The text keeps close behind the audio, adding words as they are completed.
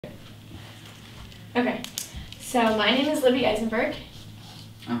Okay, so my name is Libby Eisenberg.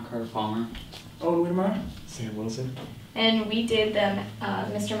 I'm Carter Palmer. Owen, Sam Wilson. And we did the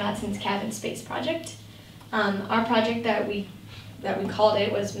Mr. Matson's Cabin Space project. Our project that we called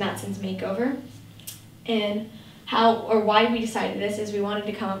it was Matson's Makeover. And why we decided this is we wanted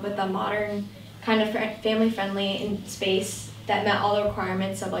to come up with a modern, kind of family-friendly space that met all the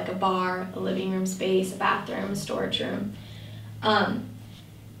requirements of like a bar, a living room space, a bathroom, a storage room.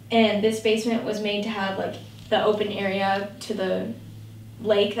 And this basement was made to have like the open area to the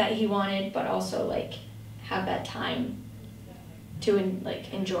lake that he wanted, but also like have that time to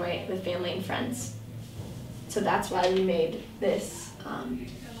enjoy it with family and friends. So that's why we made this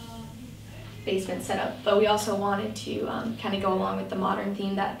basement setup. But we also wanted to kind of go along with the modern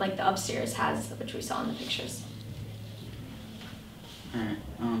theme that like the upstairs has, which we saw in the pictures. Alright,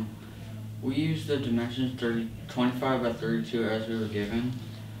 we used the dimensions 25 by 32 as we were given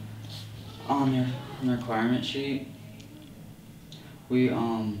on the requirement sheet. We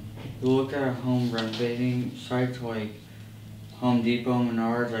looked at our home renovating sites like Home Depot,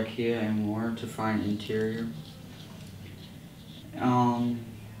 Menards, IKEA, and more to find interior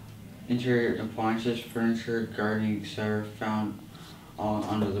appliances, furniture, gardening, etc. found all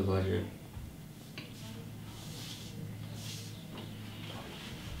under the budget.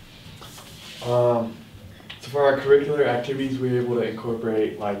 So for our curricular activities, we were able to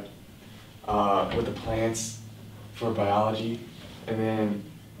incorporate like with the plants for biology, and then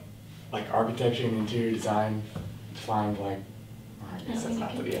like architecture and interior design to find like, I guess that's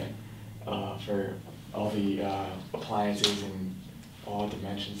not the end, for all the appliances and all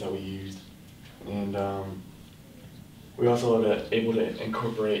dimensions that we used. And we also were able to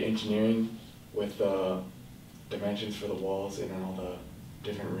incorporate engineering with the dimensions for the walls and all the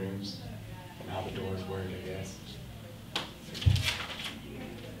different rooms and how the doors work, I guess.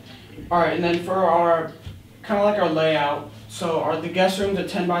 All right, and then for our, kind of like our layout, so the guest room's a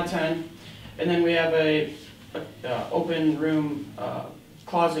 10 by 10, and then we have a open room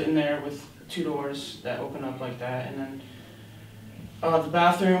closet in there with 2 doors that open up like that, and then the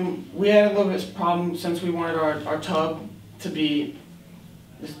bathroom, we had a little bit of problem since we wanted our tub to be,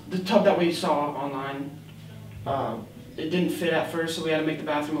 the tub that we saw online, it didn't fit at first, so we had to make the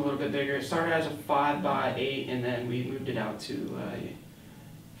bathroom a little bit bigger. It started as a 5 by 8, and then we moved it out to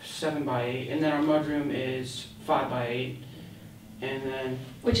 7 by 8, and then our mudroom is 5 by 8, and then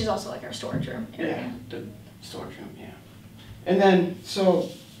Which is also like our storage room area. yeah, the storage room, yeah. And then so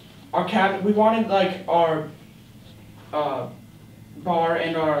our cabinet, we wanted like our bar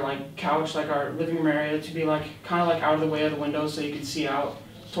and our like couch, like our living room area, to be like kind of like out of the way of the window, so you could see out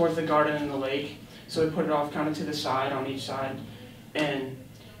towards the garden and the lake. So we put it off kind of to the side on each side, and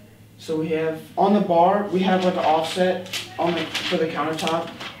so we have on the bar we have like an offset on for the countertop,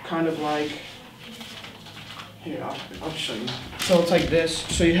 kind of like here. I'll show you. So it's like this.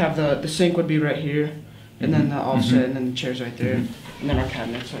 So you have the sink would be right here, and then the offset, and then the chairs right there, and then our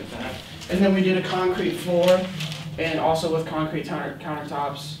cabinets like that. And then we did a concrete floor, and also with concrete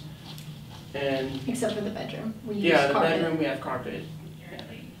countertops, and Except for the bedroom. We used yeah, the carpet. bedroom we have carpet.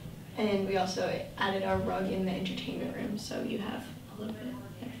 And we also added our rug in the entertainment room, so you have a little bit of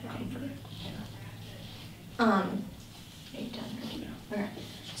comfort. Are you done? Okay.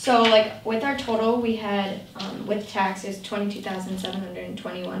 So like with our total, we had with taxes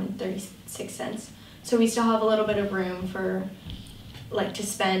 $22,721.36. So we still have a little bit of room for like to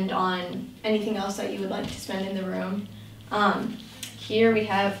spend on anything else that you would like to spend in the room. Here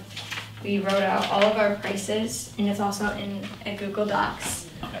we wrote out all of our prices, and it's also in a Google Docs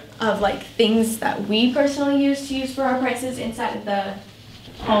of like things that we personally use for our prices inside of the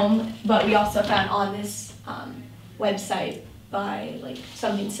home, but we also found on this website by like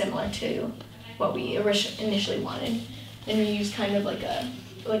something similar to what we initially wanted, and we used kind of like it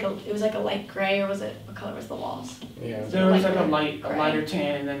was like a light gray, or was it, what color was the walls? Yeah, there was like a lighter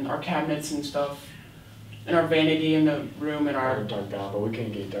tan, and then our cabinets and stuff, and our vanity in the room, and our Dark brown, but we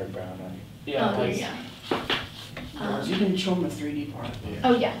couldn't get dark brown on it. yeah, like, yeah. you can show them the 3D part.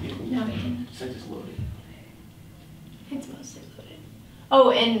 Oh yeah. No, since it's loaded. It's mostly loaded. Oh,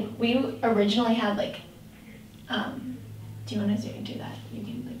 and we originally had like, do you want to do that? You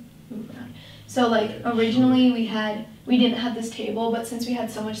can like move around. So like originally we didn't have this table, but since we had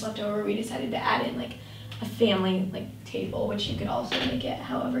so much left over, we decided to add in like a family like table, which you could also make it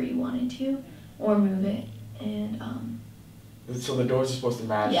however you wanted to, or move it. And So the doors are supposed to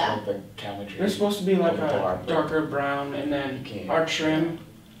match Yeah. like the cabinetry. They're supposed to be like of the bar, a but darker brown, and then you can't. our trim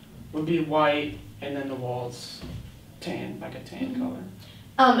would be white, and then the walls tan, like a tan color.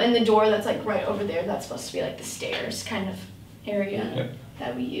 and the door that's like right over there, that's supposed to be like the stairs kind of area Yeah.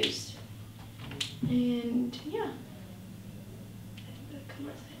 that we used. And yeah, I think that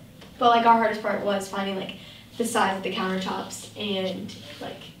covers it. But like our hardest part was finding like the size of the countertops and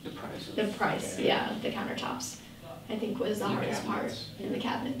like The the price, yeah, of the countertops. I think was the And the hardest part. cabinets. And the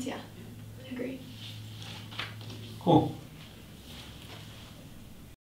cabinets, yeah. Agreed. Cool.